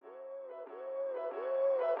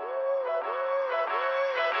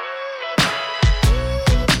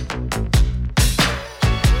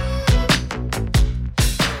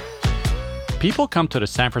People come to the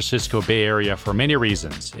San Francisco Bay Area for many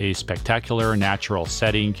reasons: a spectacular natural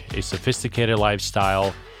setting, a sophisticated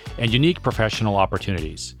lifestyle, and unique professional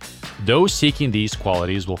opportunities. Those seeking these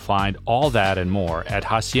qualities will find all that and more at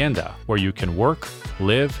Hacienda, where you can work,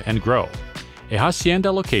 live, and grow. A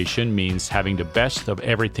Hacienda location means having the best of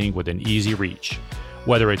everything within easy reach.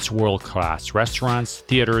 Whether it's world-class restaurants,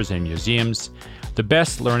 theaters, and museums, the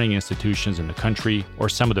best learning institutions in the country, or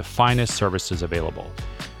some of the finest services available.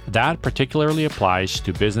 That particularly applies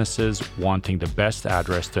to businesses wanting the best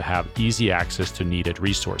address to have easy access to needed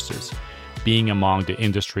resources, being among the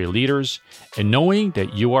industry leaders, and knowing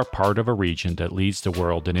that you are part of a region that leads the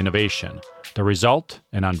world in innovation. The result,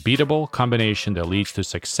 an unbeatable combination that leads to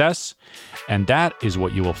success, and that is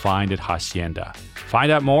what you will find at Hacienda.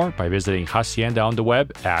 Find out more by visiting Hacienda on the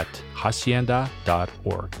web at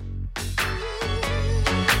hacienda.org.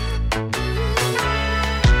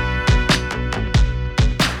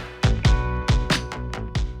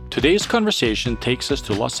 Today's conversation takes us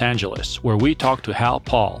to Los Angeles, where we talk to Hal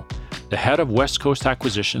Paul, the head of West Coast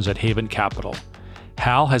acquisitions at Haven Capital.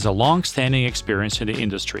 Hal has a long-standing experience in the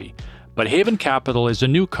industry, but Haven Capital is a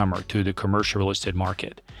newcomer to the commercial real estate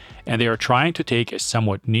market, and they are trying to take a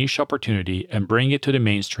somewhat niche opportunity and bring it to the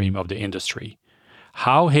mainstream of the industry.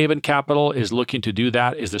 How Haven Capital is looking to do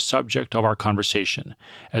that is the subject of our conversation,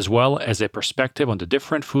 as well as a perspective on the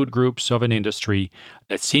different food groups of an industry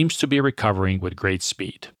that seems to be recovering with great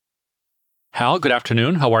speed. Hal, good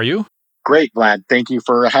afternoon. How are you? Great, Vlad. Thank you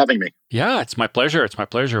for having me. Yeah, it's my pleasure. It's my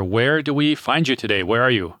pleasure. Where do we find you today? Where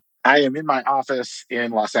are you? I am in my office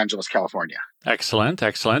in Los Angeles, California. Excellent,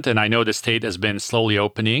 excellent. And I know the state has been slowly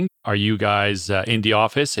opening. Are you guys in the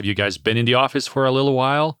office? Have you guys been in the office for a little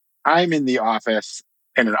while? I'm in the office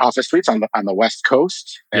in an office suite on the West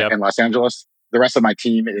Coast in Los Angeles. The rest of my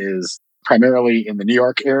team is primarily in the New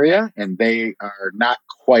York area, and they are not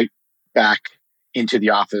quite back into the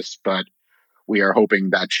office, but we are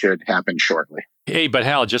hoping that should happen shortly. Hey, but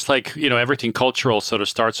Hal, just like, everything cultural sort of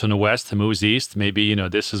starts from the West and moves East, maybe,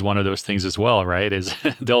 this is one of those things as well, right? Is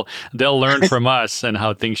they'll learn from us and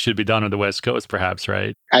how things should be done on the West Coast, perhaps,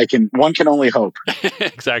 right? One can only hope.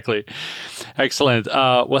 Exactly. Excellent.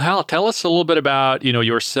 Well, Hal, tell us a little bit about,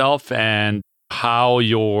 yourself and how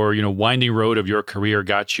your, winding road of your career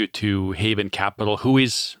got you to Haven Capital. Who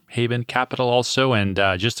is Haven Capital also? And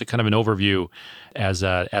just a kind of an overview as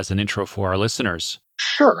an intro for our listeners.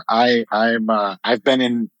 Sure. I've been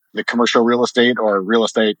in the commercial real estate or real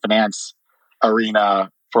estate finance arena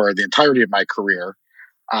for the entirety of my career.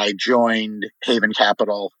 I joined Haven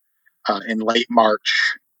Capital in late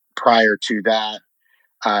March. Prior to that,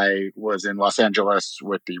 I was in Los Angeles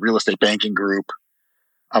with the real estate banking group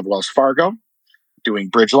of Wells Fargo doing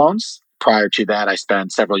bridge loans. Prior to that, I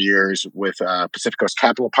spent several years with Pacific Coast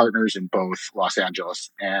Capital Partners in both Los Angeles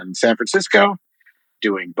and San Francisco,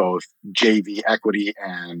 doing both JV equity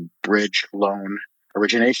and bridge loan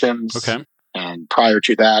originations. Okay. And prior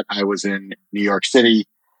to that, I was in New York City,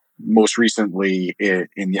 most recently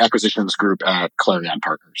in the acquisitions group at Clarion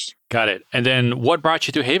Partners. Got it. And then what brought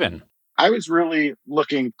you to Haven? I was really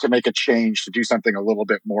looking to make a change, to do something a little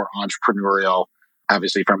bit more entrepreneurial.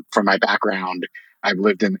 Obviously, from my background, I've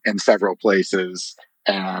lived in several places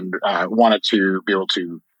and wanted to be able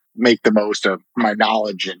to make the most of my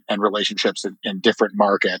knowledge and relationships in different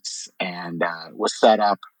markets, and was set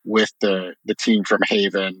up with the team from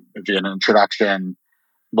Haven via an introduction.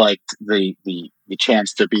 Liked the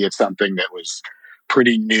chance to be at something that was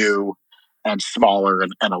pretty new and smaller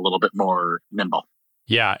and a little bit more nimble.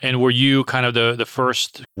 Yeah. And were you kind of the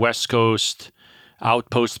first West Coast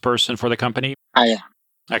outpost person for the company? I am.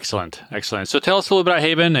 Excellent. Excellent. So tell us a little bit about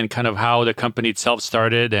Haven and kind of how the company itself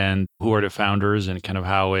started and who are the founders and kind of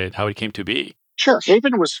how it came to be. Sure.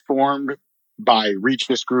 Haven was formed by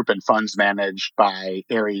Regis Group and funds managed by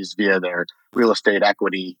Ares via their real estate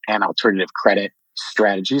equity and alternative credit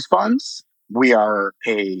strategies funds. We are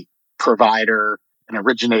a provider, an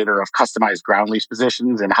originator of customized ground lease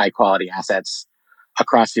positions and high quality assets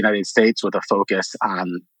across the United States with a focus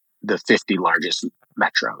on the 50 largest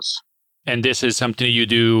metros. And this is something you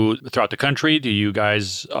do throughout the country? Do you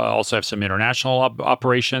guys also have some international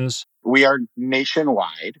operations? We are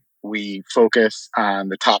nationwide. We focus on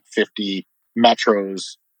the top 50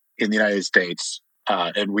 metros in the United States,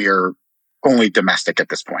 and we are only domestic at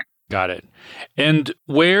this point. Got it. And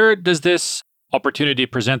where does this opportunity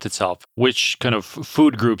present itself? Which kind of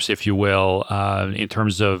food groups, if you will, in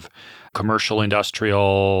terms of commercial,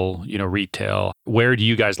 industrial, retail? Where do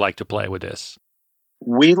you guys like to play with this?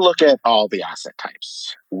 We look at all the asset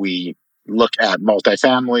types. We look at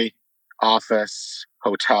multifamily, office,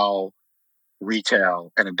 hotel,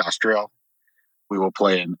 retail, and industrial. We will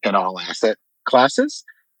play in all asset classes.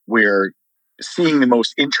 We're seeing the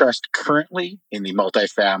most interest currently in the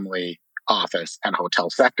multifamily, office, and hotel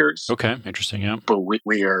sectors. Okay, interesting. Yeah. But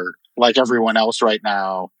we are, like everyone else right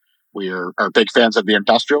now, are big fans of the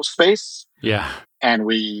industrial space. Yeah. And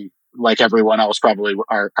we, like everyone else, probably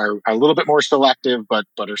are a little bit more selective, but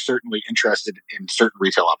are certainly interested in certain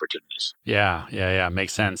retail opportunities. Yeah.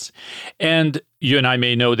 Makes sense. And you and I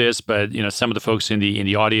may know this, but some of the folks in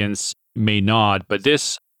the audience may not. But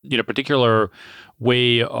this particular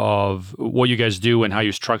way of what you guys do and how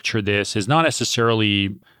you structure this is not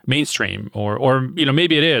necessarily mainstream, or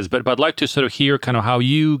maybe it is, but I'd like to sort of hear kind of how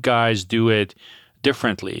you guys do it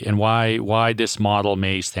differently and why this model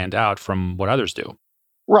may stand out from what others do.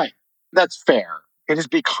 Right. That's fair. It is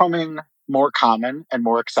becoming more common and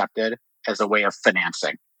more accepted as a way of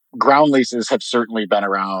financing. Ground leases have certainly been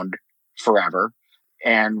around forever.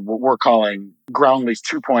 And what we're calling ground lease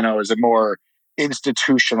 2.0 is a more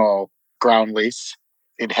institutional ground lease.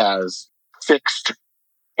 It has fixed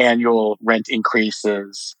annual rent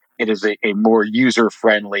increases. It is a more user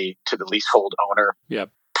friendly to the leasehold owner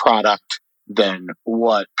product than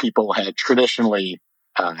what people had traditionally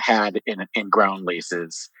had in ground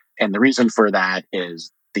leases. And the reason for that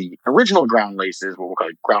is the original ground leases, what we call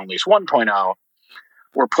ground lease 1.0,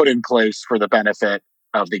 were put in place for the benefit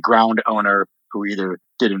of the ground owner who either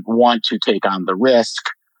didn't want to take on the risk,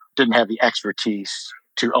 didn't have the expertise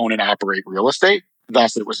to own and operate real estate.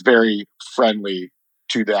 Thus, it was very friendly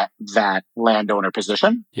to that landowner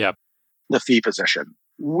position, the fee position.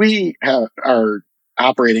 We are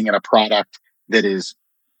operating in a product that is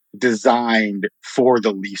designed for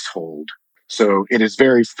the leasehold. So it is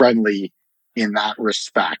very friendly in that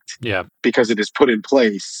respect because it is put in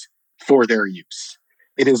place for their use.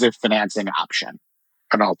 It is a financing option,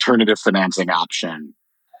 an alternative financing option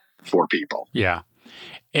for people. Yeah.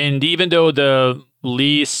 And even though the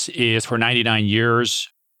lease is for 99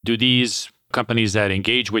 years, do these companies that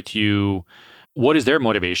engage with you, what is their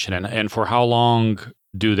motivation and for how long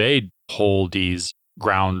do they hold these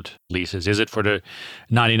ground leases? Is it for the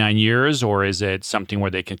 99 years or is it something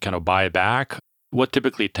where they can kind of buy it back? What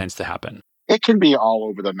typically tends to happen? It can be all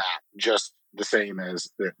over the map, just the same as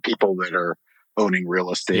the people that are owning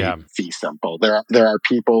real estate fee simple. There are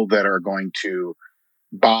people that are going to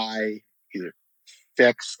buy, either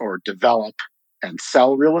fix or develop and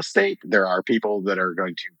sell real estate. There are people that are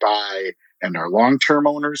going to buy and are long-term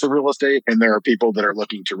owners of real estate. And there are people that are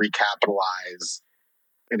looking to recapitalize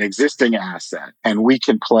an existing asset. And we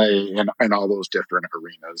can play in all those different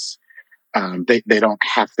arenas. They don't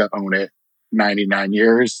have to own it 99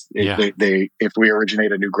 years. If we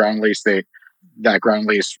originate a new ground lease, that ground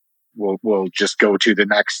lease will just go to the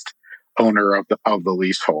next owner of the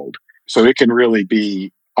leasehold. So it can really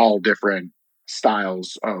be all different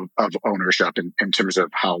styles of ownership in terms of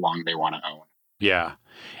how long they want to own. Yeah.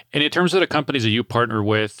 And in terms of the companies that you partner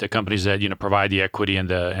with, the companies that provide the equity and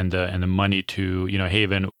the money to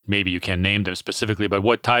Haven, maybe you can't name them specifically, but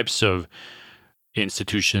what types of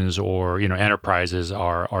institutions or enterprises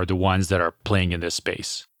are the ones that are playing in this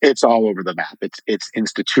space? It's all over the map. It's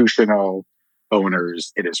institutional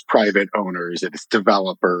owners, it is private owners, it is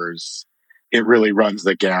developers. It really runs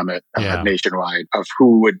the gamut nationwide of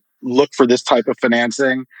who would look for this type of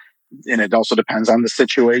financing. And it also depends on the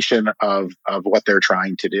situation of what they're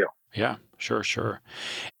trying to do. Yeah, sure.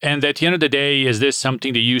 And at the end of the day, is this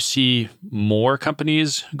something that you see more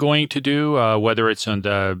companies going to do, whether it's on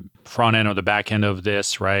the front end or the back end of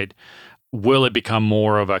this, right? Will it become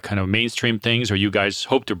more of a kind of mainstream things, or you guys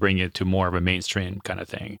hope to bring it to more of a mainstream kind of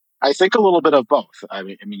thing? I think a little bit of both. I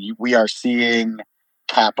mean, we are seeing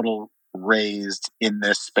capital raised in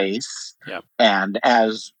this space. And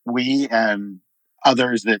as we and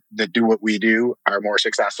others that do what we do are more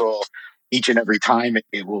successful each and every time,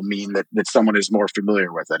 it will mean that someone is more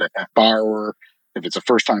familiar with it. A borrower, if it's a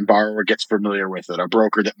first-time borrower, gets familiar with it. A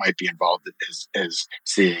broker that might be involved is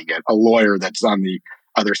seeing it. A lawyer that's on the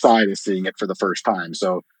other side is seeing it for the first time.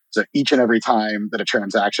 So each and every time that a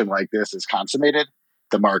transaction like this is consummated,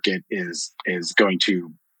 the market is going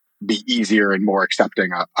to be easier and more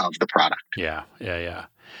accepting of the product. Yeah.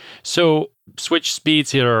 So switch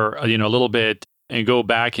speeds here, a little bit and go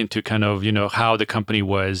back into kind of, how the company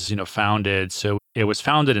was, founded. So it was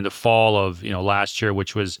founded in the fall of, last year,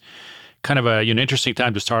 which was kind of a interesting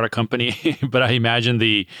time to start a company. But I imagine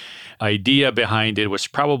the idea behind it was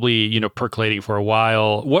probably, percolating for a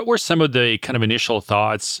while. What were some of the kind of initial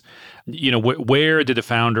thoughts? Where did the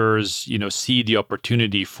founders, see the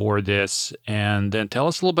opportunity for this? And then tell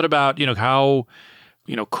us a little bit about, how,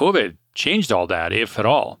 COVID changed all that, if at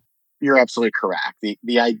all. You're absolutely correct.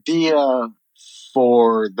 The idea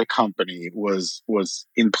for the company was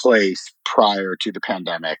in place prior to the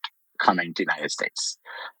pandemic coming to the United States.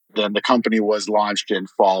 Then the company was launched in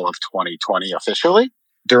fall of 2020 officially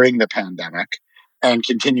during the pandemic and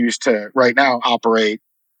continues to right now operate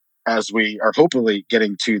as we are hopefully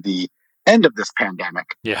getting to the end of this pandemic.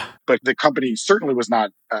 Yeah. But the company certainly was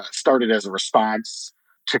not started as a response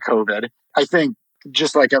to COVID. I think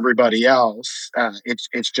just like everybody else,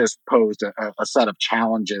 it's just posed a set of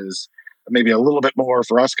challenges, maybe a little bit more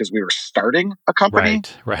for us because we were starting a company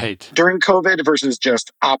Right. during COVID versus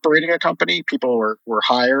just operating a company. People were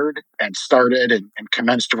hired and started and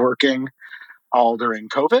commenced working all during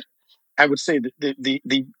COVID. I would say that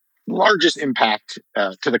the largest impact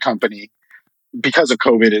to the company because of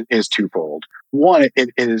COVID is twofold. One,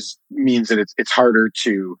 it means that it's harder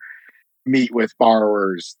to meet with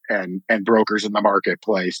borrowers and brokers in the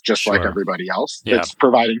marketplace, just like Sure. everybody else Yeah. that's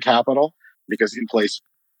providing capital, because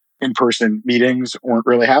in person meetings weren't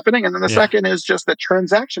really happening. And then the Yeah. second is just that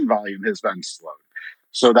transaction volume has been slowed.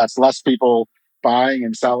 So that's less people buying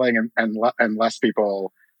and selling and less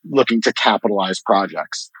people looking to capitalize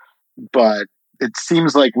projects. But it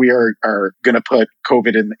seems like we are going to put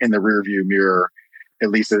COVID in the rearview mirror, at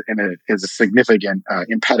least as a significant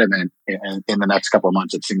impediment in the next couple of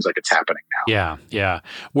months. It seems like it's happening now. Yeah. Yeah.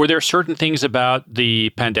 Were there certain things about the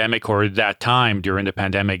pandemic or that time during the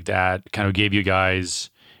pandemic that kind of gave you guys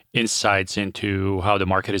insights into how the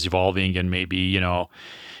market is evolving and maybe,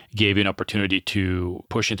 gave you an opportunity to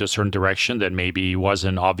push into a certain direction that maybe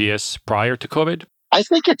wasn't obvious prior to COVID? I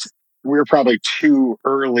think we're probably too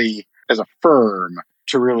early as a firm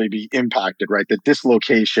to really be impacted, right? The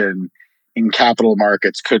dislocation in capital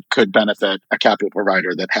markets could benefit a capital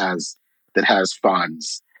provider that has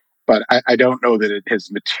funds. But I don't know that it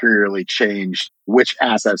has materially changed which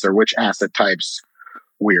assets or which asset types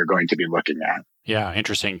we are going to be looking at. Yeah,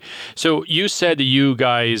 interesting. So you said that you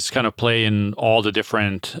guys kind of play in all the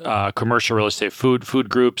different commercial real estate food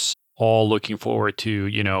groups, all looking forward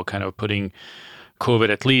to, kind of putting COVID,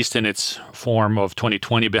 at least in its form of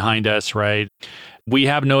 2020, behind us, right? We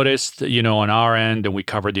have noticed, on our end, and we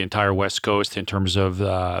covered the entire West Coast in terms of,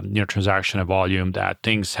 transaction volume, that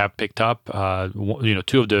things have picked up.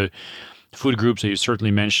 Two of the food groups that you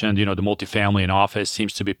certainly mentioned, the multifamily and office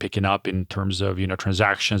seems to be picking up in terms of,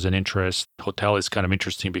 transactions and interest. Hotel is kind of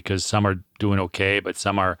interesting because some are doing okay, but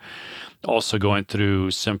some are also going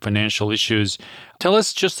through some financial issues. Tell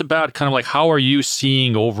us just about kind of like, how are you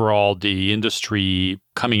seeing overall the industry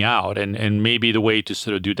coming out? And maybe the way to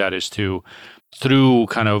sort of do that is through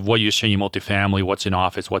kind of what you're seeing in multifamily, what's in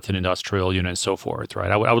office, what's in industrial, and so forth, right?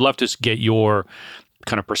 I would love to get your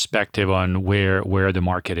kind of perspective on where the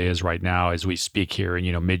market is right now as we speak here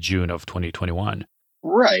in mid-June of 2021.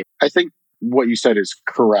 Right. I think what you said is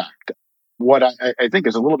correct. What I think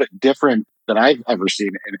is a little bit different than I've ever seen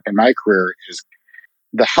in my career is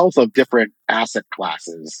the health of different asset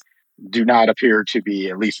classes do not appear to be,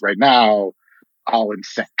 at least right now, all in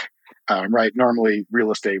sync. Right. Normally,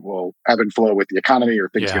 real estate will ebb and flow with the economy or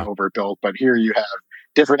things get Yeah. overbuilt. But here you have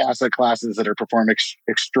different asset classes that are performing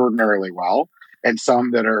extraordinarily well and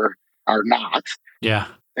some that are not. Yeah.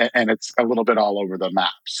 And it's a little bit all over the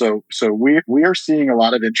map. So we are seeing a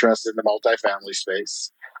lot of interest in the multifamily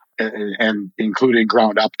space, and including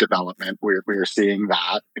ground up development. We're seeing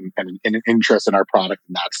that and an interest in our product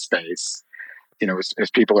in that space.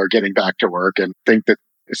 As people are getting back to work and think that,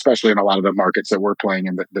 especially in a lot of the markets that we're playing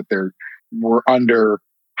in, that we're under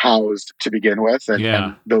housed to begin with,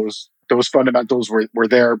 and those fundamentals were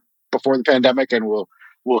there before the pandemic and will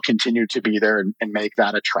continue to be there and make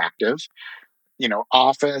that attractive.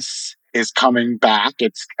 Office is coming back.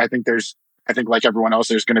 I think like everyone else,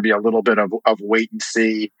 there's going to be a little bit of wait and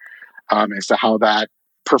see as to how that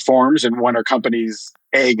performs and when are companies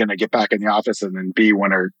A, going to get back in the office, and then B,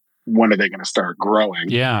 when are they going to start growing?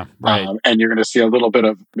 Yeah, right. And you're going to see a little bit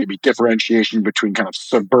of maybe differentiation between kind of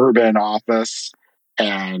suburban office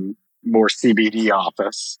and more CBD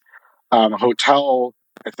office. Hotel,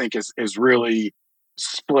 I think, is really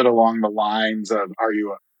split along the lines of, are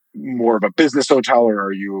you more of a business hotel or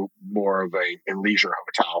are you more of a leisure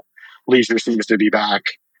hotel? Leisure seems to be back.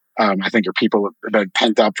 I think your people have been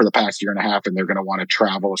pent up for the past year and a half, and they're going to want to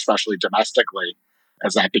travel, especially domestically,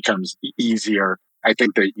 as that becomes easier. I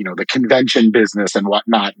think that the convention business and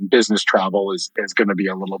whatnot, and business travel is going to be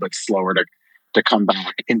a little bit slower to come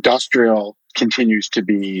back. Industrial continues to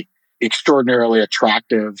be extraordinarily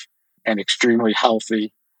attractive and extremely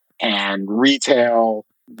healthy, and retail,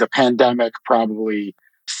 the pandemic probably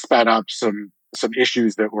sped up some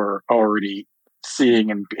issues that we're already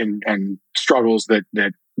seeing and struggles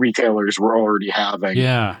that retailers were already having.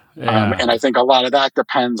 Yeah, yeah. And I think a lot of that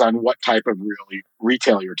depends on what type of really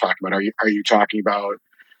retail you're talking about. Are you talking about,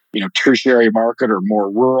 tertiary market or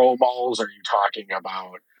more rural malls? Are you talking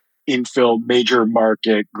about infill major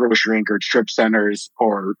market grocery anchored strip centers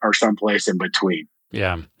or someplace in between?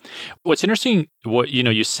 Yeah. What's interesting, what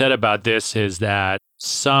you said about this is that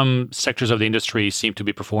some sectors of the industry seem to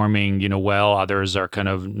be performing, well, others are kind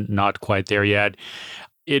of not quite there yet.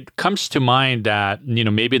 It comes to mind that,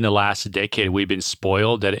 maybe in the last decade we've been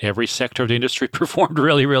spoiled that every sector of the industry performed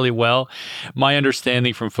really, really well. My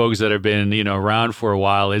understanding from folks that have been, around for a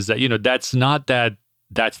while is that,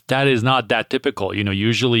 that is not that typical.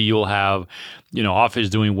 Usually you'll have, office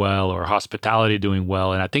doing well or hospitality doing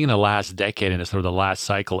well. And I think in the last decade and sort of the last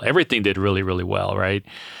cycle, everything did really, really well, right?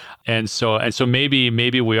 And so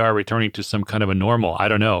maybe we are returning to some kind of a normal. I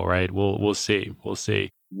don't know, right? We'll see. We'll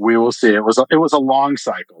see. We will see. It was a long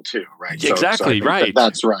cycle too, right? So I Exactly, think right.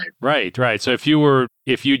 that's right. Right. So if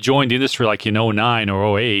you joined the industry like in '09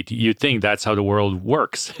 or '08, you'd think that's how the world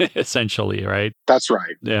works, essentially, right? That's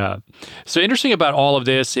right. Yeah. So interesting about all of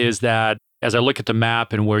this is that as I look at the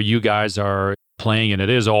map and where you guys are playing, and it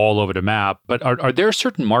is all over the map, but are there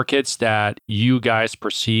certain markets that you guys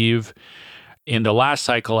perceive in the last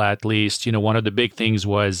cycle, at least, one of the big things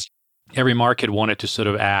was every market wanted to sort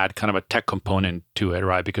of add kind of a tech component to it,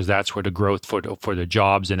 right? Because that's where the growth for the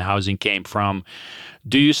jobs and housing came from.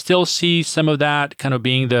 Do you still see some of that kind of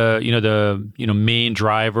being the main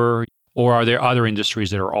driver, or are there other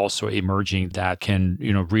industries that are also emerging that can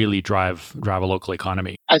really drive a local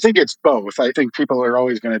economy? I think it's both. I think people are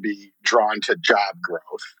always going to be drawn to job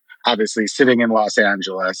growth. Obviously, sitting in Los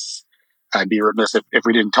Angeles, I'd be remiss if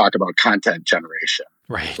we didn't talk about content generation.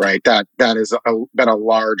 Right. Right. That has been a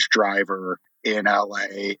large driver in LA.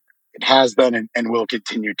 It has been and will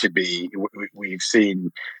continue to be. We've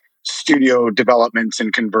seen studio developments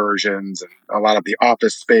and conversions, and a lot of the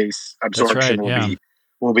office space That's right. absorption Yeah.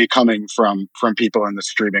 will be coming from people in the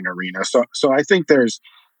streaming arena. So I think there's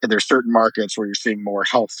certain markets where you're seeing more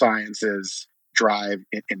health sciences drive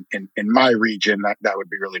in my region. That would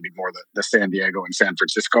be more the San Diego and San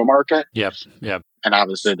Francisco market. Yep. Yep. And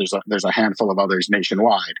obviously there's a handful of others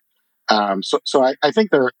nationwide. So I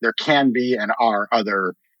think there can be and are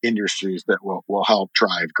other industries that will help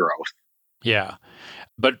drive growth. Yeah.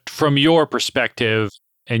 But from your perspective,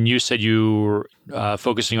 and you said you were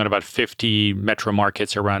focusing on about 50 metro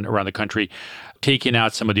markets around the country, taking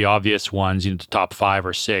out some of the obvious ones, the top 5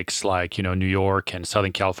 or 6, like, New York and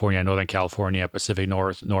Southern California, Northern California, Pacific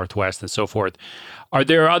Northwest, and so forth. Are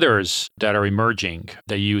there others that are emerging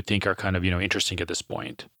that you think are kind of, interesting at this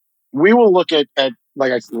point? We will look at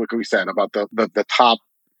like we said about the top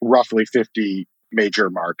roughly 50 major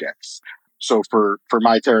markets. So for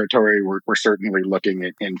my territory, we're certainly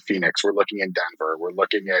looking in Phoenix. We're looking in Denver. We're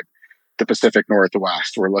looking at the Pacific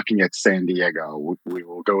Northwest. We're looking at San Diego. We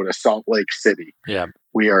will go to Salt Lake City. Yeah.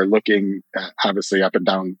 We are looking obviously up and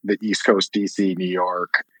down the East Coast, DC, New York,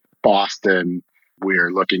 Boston. We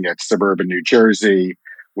are looking at suburban New Jersey.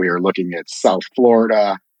 We are looking at South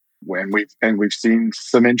Florida. We've seen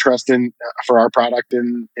some interest in for our product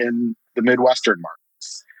in the Midwestern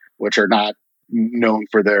markets, which are not known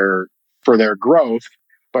for their growth.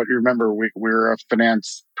 But remember, we're a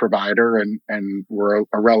finance provider and we're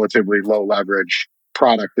a relatively low leverage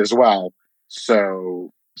product as well.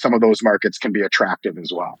 So some of those markets can be attractive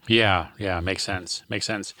as well. Yeah, makes sense.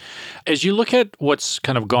 As you look at what's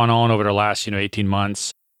kind of gone on over the last, 18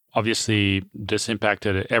 months, obviously this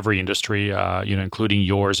impacted every industry, including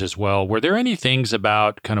yours as well. Were there any things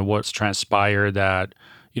about kind of what's transpired that,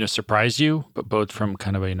 surprised you, but both from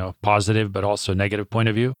kind of a, positive but also negative point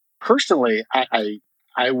of view? Personally,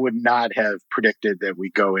 I would not have predicted that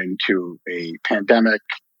we go into a pandemic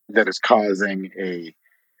that is causing a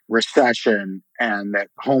recession and that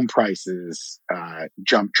home prices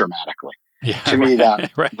jump dramatically. Yeah, to me,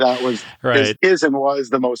 that right. that was Right. is and was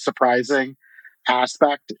the most surprising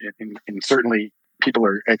aspect. And certainly people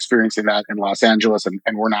are experiencing that in Los Angeles, and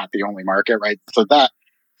we're not the only market, right? So that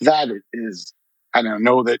is, I don't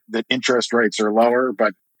know that interest rates are lower,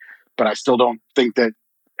 but I still don't think that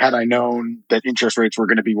had I known that interest rates were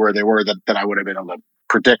going to be where they were, that I would have been able to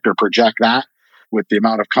predict or project that with the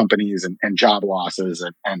amount of companies and job losses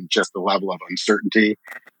and just the level of uncertainty.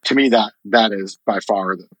 To me, that is by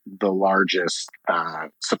far the largest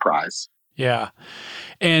surprise. Yeah.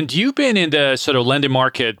 And you've been in the sort of lending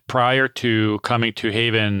market prior to coming to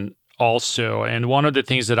Haven also. And one of the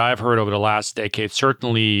things that I've heard over the last decade,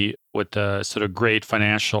 certainly with the sort of great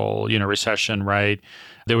financial, recession, right?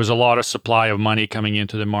 There was a lot of supply of money coming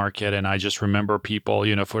into the market. And I just remember people,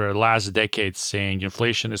 for the last decade saying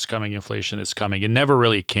inflation is coming, inflation is coming. It never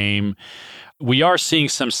really came. We are seeing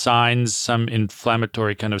some signs, some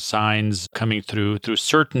inflammatory kind of signs coming through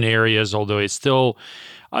certain areas, although it's still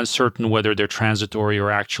uncertain whether they're transitory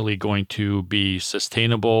or actually going to be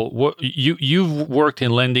sustainable. You've worked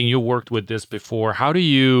in lending, you worked with this before. How do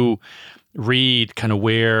you read kind of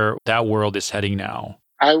where that world is heading now?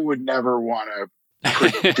 I would never want to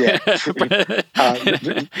predict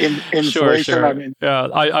inflation. Sure. I mean,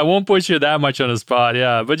 I won't put you that much on the spot.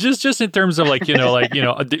 Yeah, but just in terms of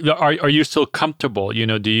are you still comfortable?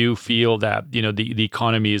 Do you feel that the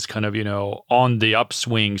economy is kind of on the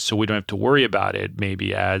upswing, so we don't have to worry about it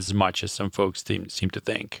maybe as much as some folks seem to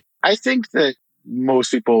think? I think that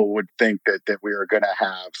most people would think that we are going to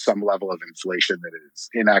have some level of inflation that is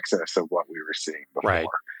in excess of what we were seeing before. Right.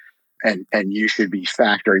 And you should be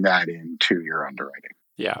factoring that into your underwriting.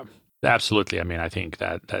 Yeah, absolutely. I mean, I think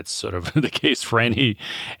that's sort of the case for any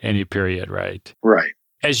period, right? Right.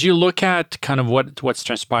 As you look at kind of what's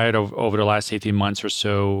transpired over the last 18 months or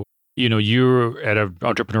so, you're at an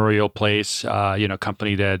entrepreneurial place,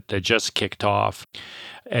 company that just kicked off.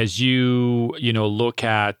 As you look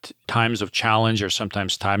at times of challenge or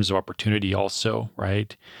sometimes times of opportunity also,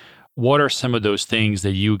 right? What are some of those things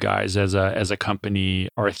that you guys as a company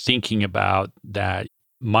are thinking about that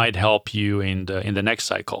might help you in the next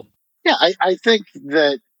cycle? Yeah, I think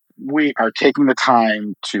that we are taking the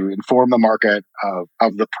time to inform the market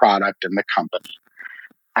of the product and the company.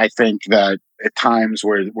 I think that at times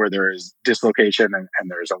where there is dislocation and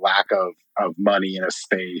there's a lack of money in a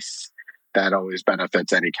space, that always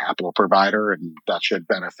benefits any capital provider, and that should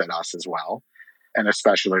benefit us as well. And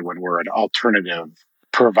especially when we're an alternative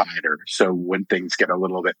provider. So when things get a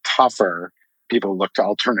little bit tougher, people look to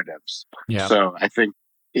alternatives. Yeah. So I think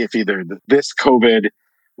if either this COVID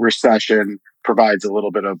recession provides a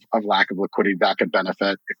little bit of lack of liquidity, that could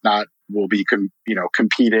benefit. If not, we'll be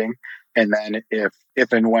competing. And then if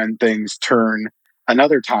and when things turn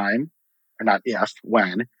another time, or not if,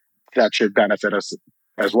 when, that should benefit us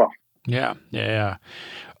as well. Yeah.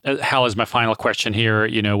 Hal, is my final question here.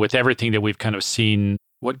 With everything that we've kind of seen,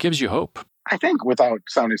 what gives you hope? I think, without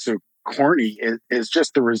sounding so corny, is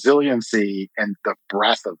just the resiliency and the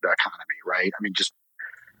breadth of the economy, right? I mean, just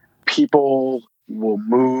people will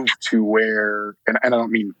move to where, and I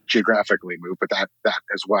don't mean geographically move, but that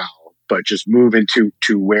as well, but just move into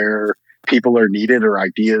where people are needed or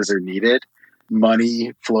ideas are needed.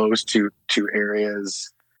 Money flows to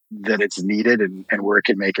areas that it's needed and where it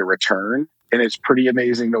can make a return. And it's pretty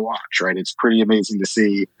amazing to watch, right? It's pretty amazing to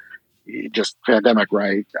see, just pandemic,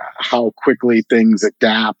 right? How quickly things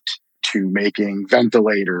adapt to making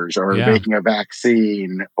ventilators or making a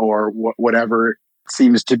vaccine or whatever it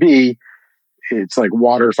seems to be. It's like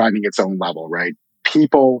water finding its own level, right?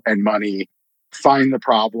 People and money find the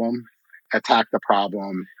problem, attack the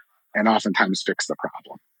problem, and oftentimes fix the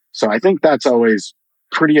problem. So I think that's always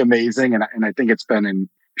pretty amazing. And I think it's been in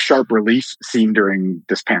sharp relief seen during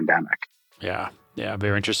this pandemic. Yeah,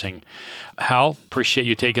 very interesting. Hal, appreciate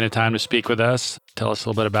you taking the time to speak with us. Tell us a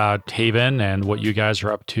little bit about Haven and what you guys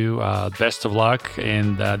are up to. Best of luck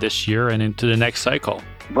in this year and into the next cycle.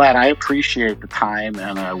 Vlad, I appreciate the time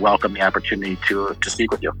and welcome the opportunity to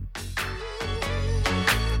speak with you.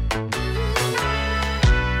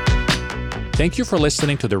 Thank you for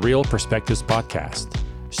listening to the Real Perspectives podcast.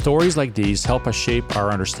 Stories like these help us shape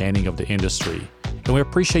our understanding of the industry, and we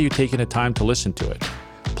appreciate you taking the time to listen to it.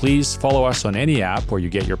 Please follow us on any app where you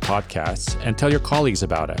get your podcasts and tell your colleagues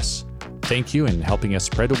about us. Thank you in helping us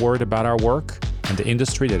spread the word about our work and the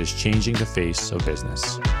industry that is changing the face of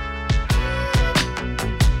business.